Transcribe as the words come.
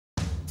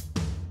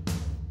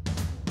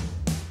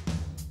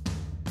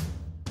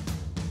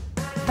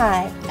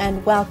Hi,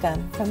 and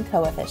welcome from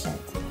Coefficient.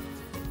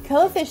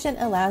 Coefficient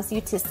allows you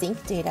to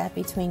sync data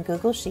between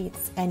Google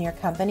Sheets and your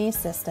company's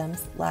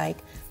systems like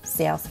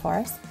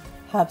Salesforce,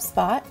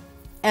 Hubspot,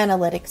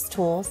 analytics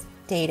tools,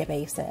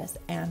 databases,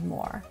 and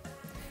more.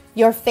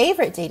 Your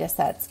favorite data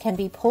sets can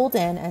be pulled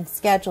in and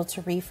scheduled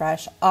to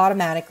refresh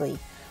automatically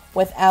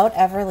without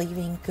ever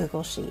leaving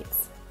Google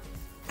Sheets.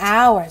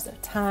 Hours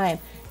of time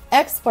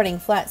exporting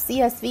flat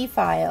CSV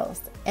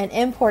files and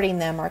importing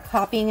them or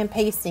copying and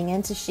pasting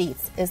into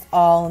Sheets is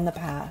all in the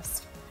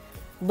past.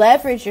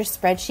 Leverage your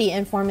spreadsheet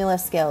and formula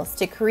skills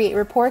to create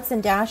reports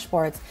and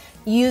dashboards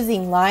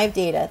using live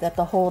data that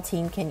the whole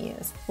team can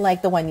use,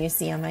 like the one you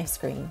see on my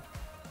screen.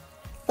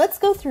 Let's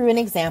go through an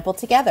example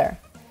together.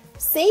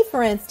 Say,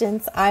 for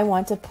instance, I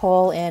want to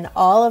pull in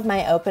all of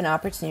my open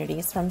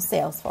opportunities from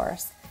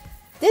Salesforce.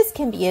 This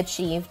can be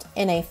achieved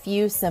in a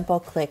few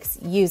simple clicks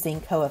using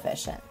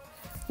Coefficient.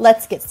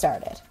 Let's get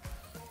started.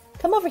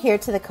 Come over here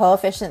to the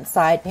Coefficient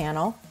side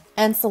panel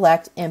and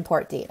select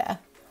Import Data.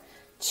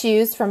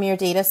 Choose from your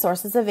data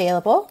sources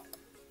available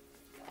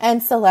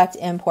and select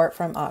Import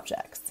from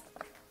Objects.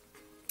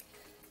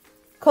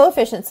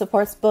 Coefficient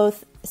supports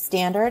both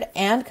standard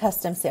and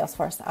custom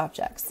Salesforce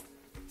objects.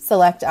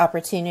 Select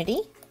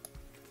Opportunity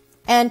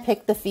and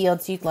pick the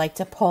fields you'd like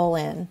to pull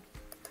in.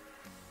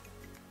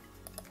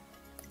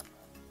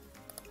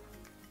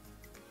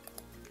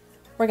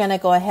 We're going to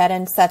go ahead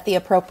and set the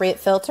appropriate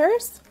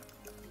filters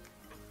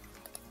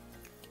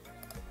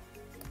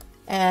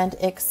and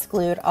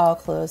exclude all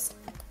closed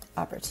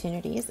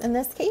opportunities in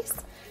this case,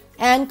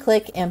 and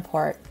click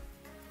Import.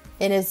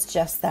 It is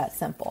just that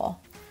simple.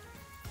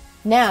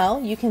 Now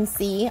you can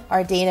see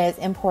our data is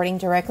importing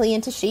directly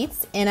into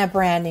Sheets in a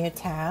brand new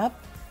tab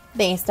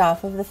based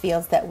off of the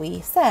fields that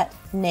we set: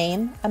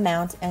 name,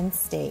 amount, and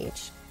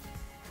stage.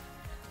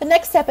 The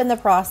next step in the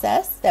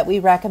process that we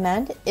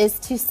recommend is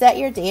to set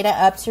your data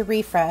up to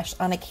refresh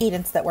on a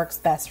cadence that works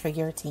best for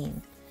your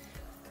team.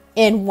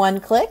 In one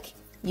click,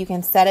 you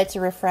can set it to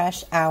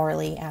refresh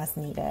hourly as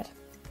needed.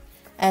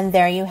 And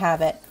there you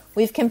have it.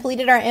 We've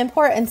completed our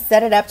import and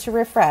set it up to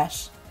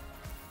refresh.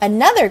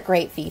 Another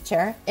great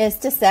feature is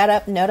to set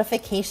up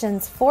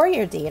notifications for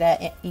your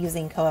data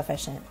using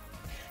Coefficient.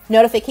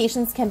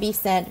 Notifications can be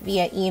sent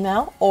via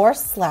email or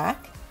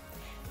Slack,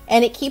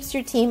 and it keeps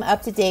your team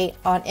up to date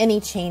on any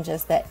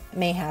changes that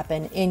may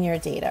happen in your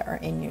data or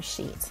in your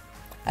sheet.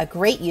 A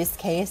great use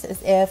case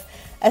is if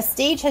a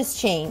stage has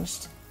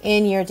changed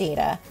in your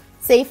data.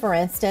 Say, for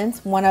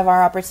instance, one of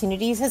our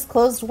opportunities has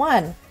closed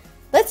one.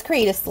 Let's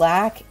create a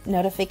Slack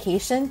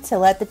notification to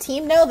let the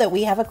team know that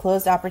we have a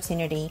closed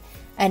opportunity,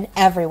 and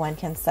everyone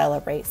can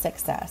celebrate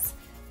success.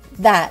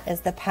 That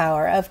is the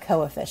power of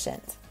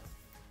Coefficient.